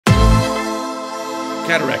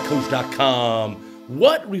CataractCoach.com.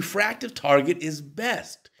 What refractive target is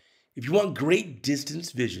best if you want great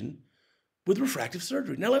distance vision with refractive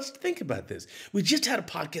surgery? Now let's think about this. We just had a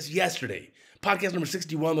podcast yesterday, podcast number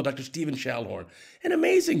 61 with Dr. Steven Schallhorn, an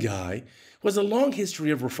amazing guy who has a long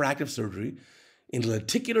history of refractive surgery in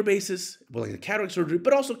lenticular basis, well, like cataract surgery,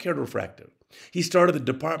 but also keratofractive. He started the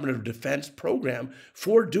Department of Defense program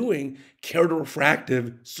for doing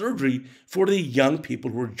keratofractive surgery for the young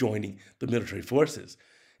people who are joining the military forces.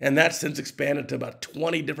 And that's since expanded to about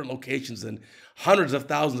 20 different locations and hundreds of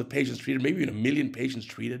thousands of patients treated, maybe even 1 million patients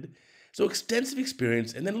treated. So extensive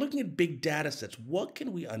experience, and then looking at big data sets. What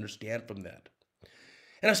can we understand from that?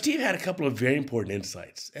 And now Steve had a couple of very important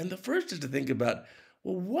insights. And the first is to think about,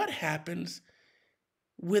 well, what happens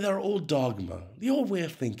with our old dogma, the old way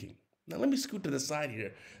of thinking? Now, let me scoot to the side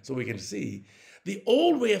here so we can see. The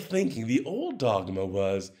old way of thinking, the old dogma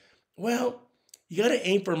was, well, you got to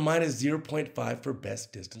aim for minus 0.5 for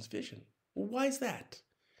best distance vision. Well, why is that?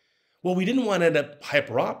 Well, we didn't want to end up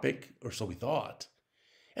hyperopic, or so we thought.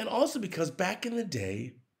 And also because back in the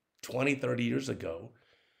day, 20, 30 years ago,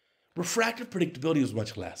 refractive predictability was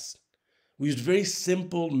much less. We used very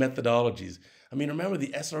simple methodologies. I mean, remember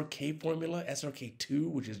the SRK formula, SRK2,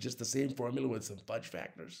 which is just the same formula with some fudge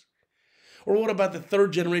factors? Or what about the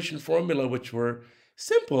third generation formula, which were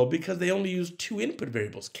simple because they only used two input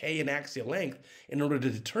variables, K and axial length, in order to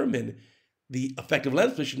determine the effective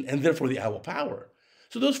lens position and therefore the IOL power.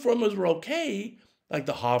 So those formulas were okay, like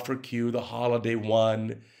the Hoffer Q, the Holiday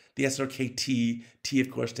 1, the SRKT, T of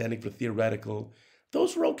course standing for theoretical.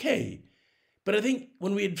 Those were okay. But I think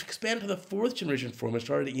when we had expanded to the fourth generation formula,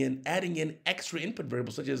 started adding in extra input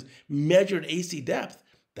variables such as measured AC depth,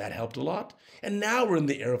 that helped a lot. And now we're in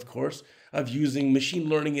the era, of course, of using machine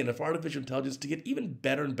learning and of artificial intelligence to get even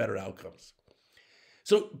better and better outcomes.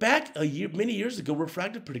 So back many years ago,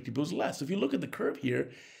 refractive predictability was less. So if you look at the curve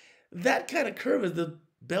here, that kind of curve is the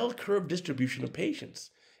bell curve distribution of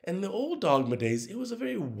patients. And in the old dogma days, it was a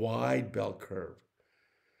very wide bell curve.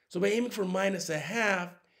 So by aiming for minus a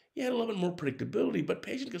half, you had a little bit more predictability, but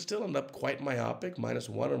patients could still end up quite myopic, minus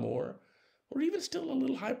 1 or more, or even still a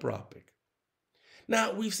little hyperopic.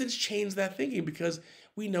 Now, we've since changed that thinking because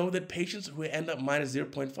we know that patients who end up minus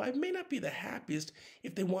 0.5 may not be the happiest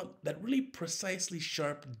if they want that really precisely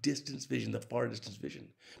sharp distance vision, the far distance vision.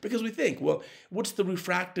 Because we think, well, what's the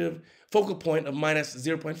refractive focal point of minus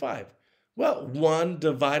 0.5? Well, 1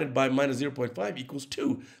 divided by minus 0.5 equals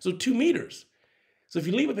 2, so 2 meters. So if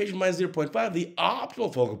you leave a patient minus 0.5, the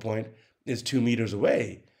optimal focal point is 2 meters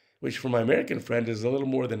away, which for my American friend is a little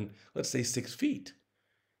more than, let's say, 6 feet.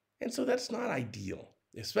 And so that's not ideal,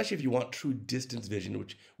 especially if you want true distance vision,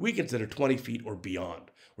 which we consider 20 feet or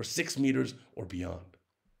beyond, or 6 meters or beyond.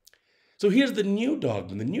 So here's the new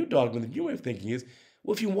dogma. The new dogma, the new way of thinking is,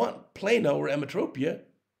 well, if you want plano or emetropia,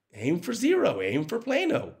 aim for 0, aim for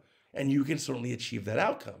plano, and you can certainly achieve that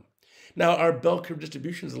outcome. Now, our bell curve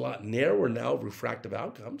distribution is a lot narrower now of refractive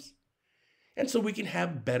outcomes, and so we can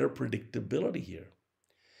have better predictability here.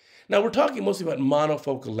 Now, we're talking mostly about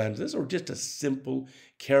monofocal lenses or just a simple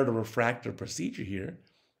keratofractive procedure here,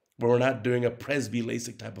 where we're not doing a Presby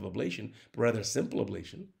LASIK type of ablation, but rather a simple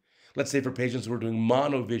ablation. Let's say for patients who are doing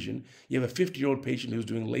monovision, you have a 50-year-old patient who's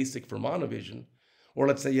doing LASIK for monovision, or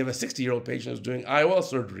let's say you have a 60-year-old patient who's doing IOL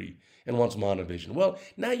surgery and wants monovision. Well,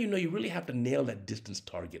 now you know you really have to nail that distance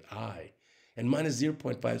target eye, and minus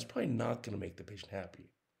 0.5 is probably not going to make the patient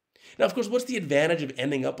happy. Now, of course, what's the advantage of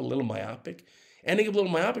ending up a little myopic? Ending up a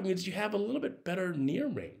little myopic means you have a little bit better near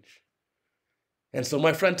range. And so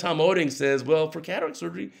my friend Tom Oding says, well, for cataract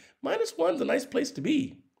surgery, minus 1's a nice place to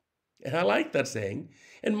be. And I like that saying.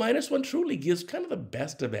 And minus 1 truly gives kind of the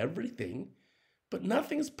best of everything, but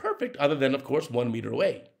nothing is perfect other than, of course, 1 meter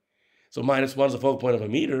away. So minus 1's a focal point of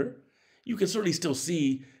 1 meter. You can certainly still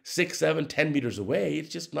see 6, 7, 10 meters away. It's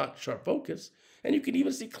just not sharp focus. And you can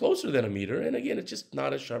even see closer than 1 meter. And again, it's just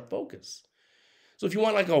not a sharp focus. So if you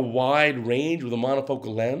want like a wide range with a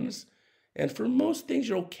monofocal lens, and for most things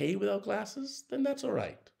you're okay without glasses, then that's all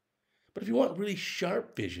right. But if you want really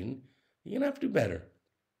sharp vision, you're going to have to do better.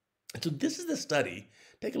 And so this is the study,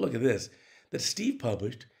 take a look at this, that Steve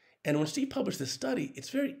published. And when Steve published this study,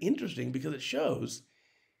 it's very interesting because it shows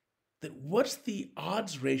that what's the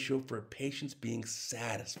odds ratio for patients being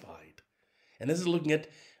satisfied. And this is looking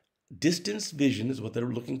at distance vision is what they're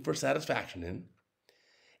looking for satisfaction in.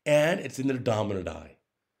 And it's in their dominant eye.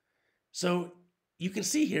 So you can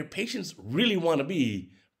see here, patients really want to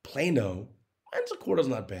be plano. Minus a quarter is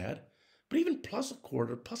not bad, but even plus a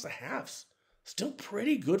quarter, plus a half's still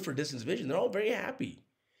pretty good for distance vision. They're all very happy.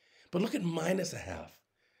 But look at minus a half.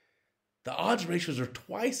 the odds ratios are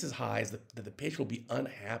twice as high as that the patient will be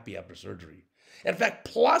unhappy after surgery. In fact,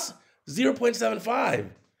 plus 0.75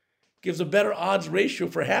 gives a better odds ratio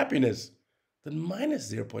for happiness than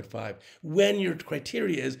minus 0.5 when your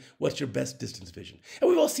criteria is what's your best distance vision. And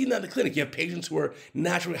we've all seen that in the clinic. You have patients who are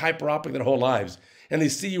naturally hyperopic their whole lives, and they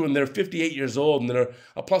see you when they're 58 years old and they're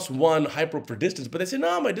a +1 hyperop for distance, but they say,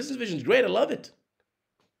 no, my distance vision is great, I love it.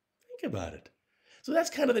 Think about it. So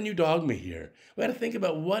that's kind of the new dogma here. We got to think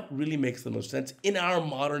about what really makes the most sense in our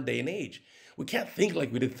modern day and age. We can't think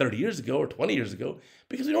like we did 30 years ago or 20 years ago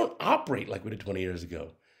because we don't operate like we did 20 years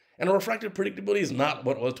ago. And our refractive predictability is not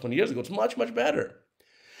what it was 20 years ago. It's much, much better.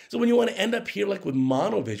 So when you want to end up here like with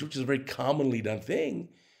monovision, which is a very commonly done thing,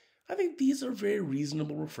 I think these are very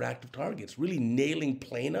reasonable refractive targets, really nailing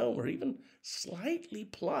plano or even slightly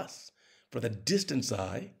plus for the distance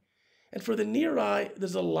eye. And for the near eye,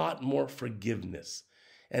 there's a lot more forgiveness.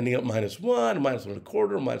 Ending up -1,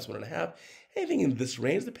 -1.25, -1.5. Anything in this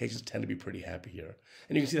range, the patients tend to be pretty happy here.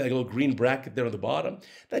 And you can see that little green bracket there on the bottom.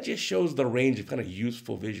 That just shows the range of kind of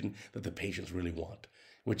useful vision that the patients really want,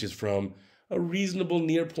 which is from a reasonable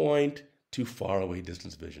near point to far away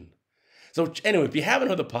distance vision. So anyway, if you haven't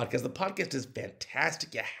heard the podcast is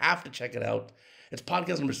fantastic. You have to check it out. It's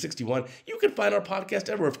podcast number 61. You can find our podcast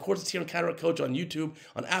everywhere. Of course, it's here on Cataract Coach on YouTube,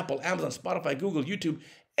 on Apple, Amazon, Spotify, Google, YouTube.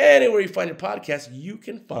 Anywhere you find your podcast, you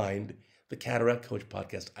can find the Cataract Coach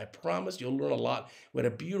Podcast. I promise you'll learn a lot. We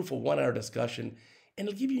had a beautiful 1-hour discussion, and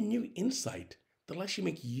it'll give you new insight that'll actually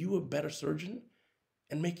make you a better surgeon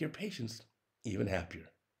and make your patients even happier.